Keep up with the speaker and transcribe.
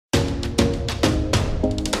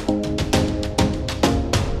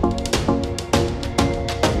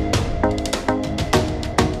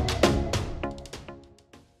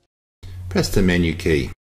press the menu key.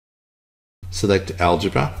 Select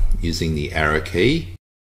Algebra using the arrow key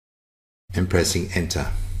and pressing Enter.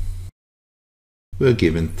 We're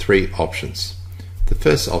given three options. The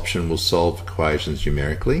first option will solve equations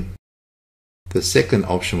numerically. The second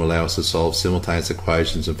option will allow us to solve simultaneous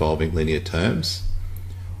equations involving linear terms.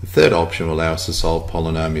 The third option will allow us to solve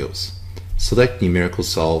polynomials. Select Numerical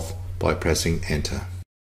Solve by pressing Enter.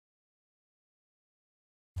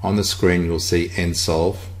 On the screen you'll see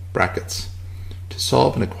nsolve brackets. To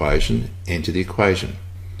solve an equation, enter the equation.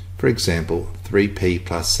 For example, 3p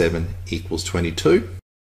plus 7 equals 22.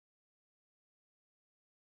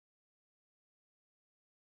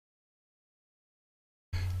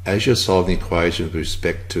 As you're solving the equation with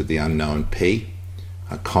respect to the unknown p,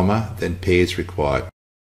 a comma, then p is required.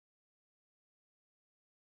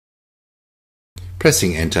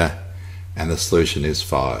 Pressing Enter, and the solution is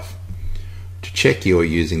 5. To check you are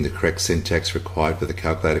using the correct syntax required for the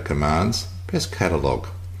calculator commands, press Catalog.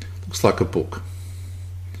 Looks like a book.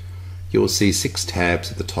 You will see 6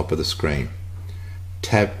 tabs at the top of the screen.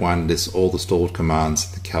 Tab 1 lists all the stored commands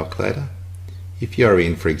in the calculator. If you are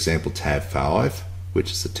in, for example, tab 5,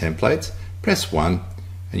 which is the templates, press 1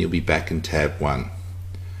 and you'll be back in tab 1.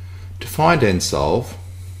 To find nsolve,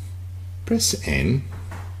 press N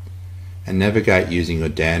and navigate using your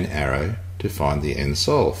down arrow to find the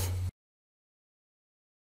nsolve.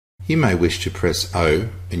 You may wish to press O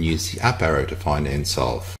and use the up arrow to find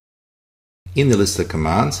nsolve. In the list of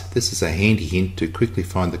commands, this is a handy hint to quickly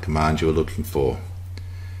find the command you are looking for.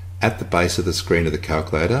 At the base of the screen of the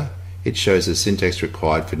calculator, it shows the syntax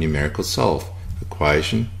required for numerical solve,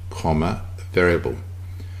 equation, comma, variable.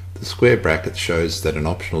 The square bracket shows that an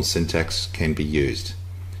optional syntax can be used.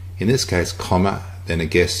 In this case, comma, then a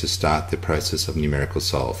guess to start the process of numerical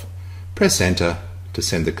solve. Press Enter to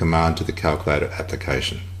send the command to the calculator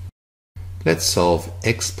application. Let's solve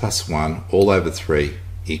x plus 1 all over 3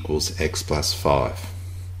 equals x plus 5.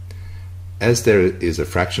 As there is a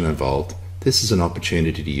fraction involved, this is an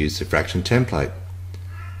opportunity to use the fraction template.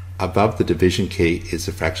 Above the division key is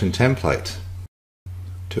the fraction template.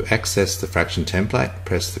 To access the fraction template,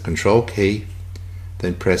 press the Control key,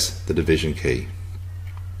 then press the division key.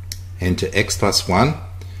 Enter x plus 1,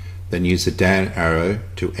 then use the down arrow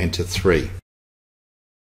to enter 3.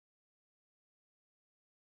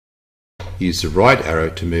 Use the right arrow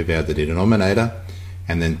to move out the denominator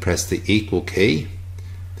and then press the equal key,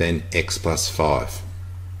 then x plus 5.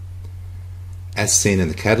 As seen in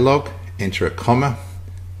the catalogue, enter a comma,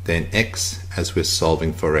 then x as we're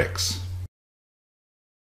solving for x.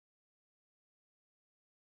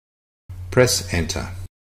 Press Enter.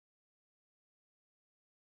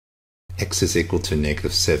 X is equal to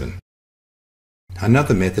 -7.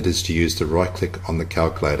 Another method is to use the right click on the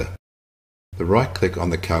calculator. The right click on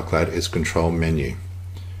the calculator is Control Menu.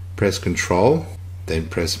 Press Control, then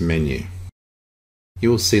press Menu.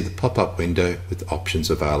 You will see the pop-up window with options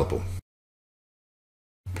available.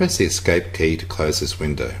 Press the Escape key to close this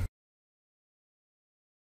window.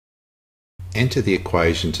 Enter the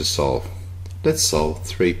equation to solve. Let's solve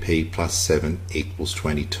 3p plus 7 equals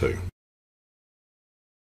 22.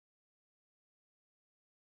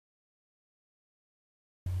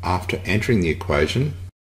 After entering the equation,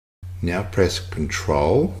 now press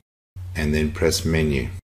Control and then press Menu.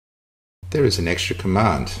 There is an extra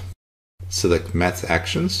command. Select Math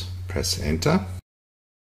Actions, press Enter.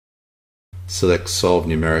 Select Solve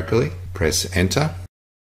Numerically, press Enter.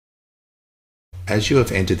 As you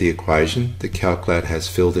have entered the equation, the calculator has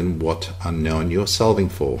filled in what unknown you are solving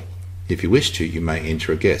for. If you wish to, you may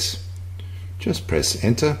enter a guess. Just press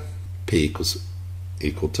Enter. P equals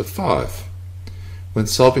equal to 5. When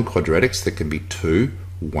solving quadratics, there can be 2,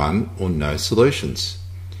 1 or no solutions.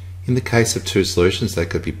 In the case of 2 solutions, they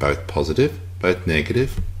could be both positive, both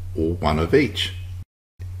negative, or one of each.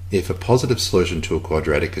 If a positive solution to a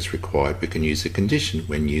quadratic is required, we can use a condition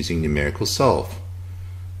when using numerical solve.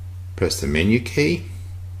 Press the menu key,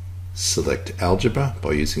 select Algebra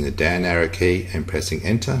by using the down arrow key and pressing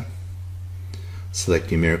Enter.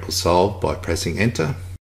 Select Numerical Solve by pressing Enter.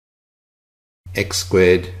 X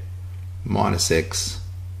squared minus x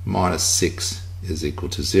minus 6 is equal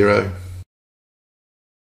to 0.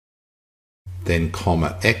 Then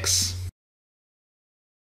comma x.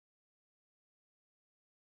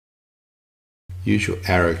 Use your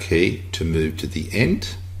arrow key to move to the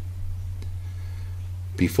end.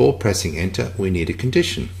 Before pressing Enter, we need a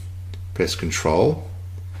condition. Press Control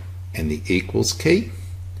and the equals key.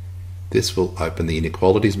 This will open the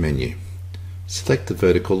inequalities menu. Select the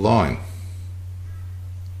vertical line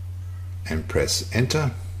and press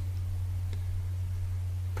Enter.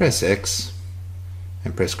 Press X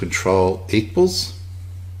and press Control equals.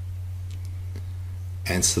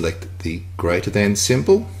 and select the greater than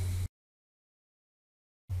symbol,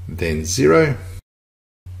 then 0.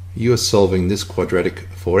 You are solving this quadratic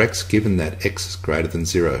for x given that x is greater than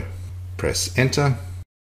 0. Press enter.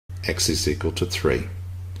 X is equal to 3.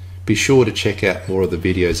 Be sure to check out more of the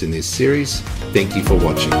videos in this series. Thank you for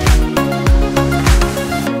watching.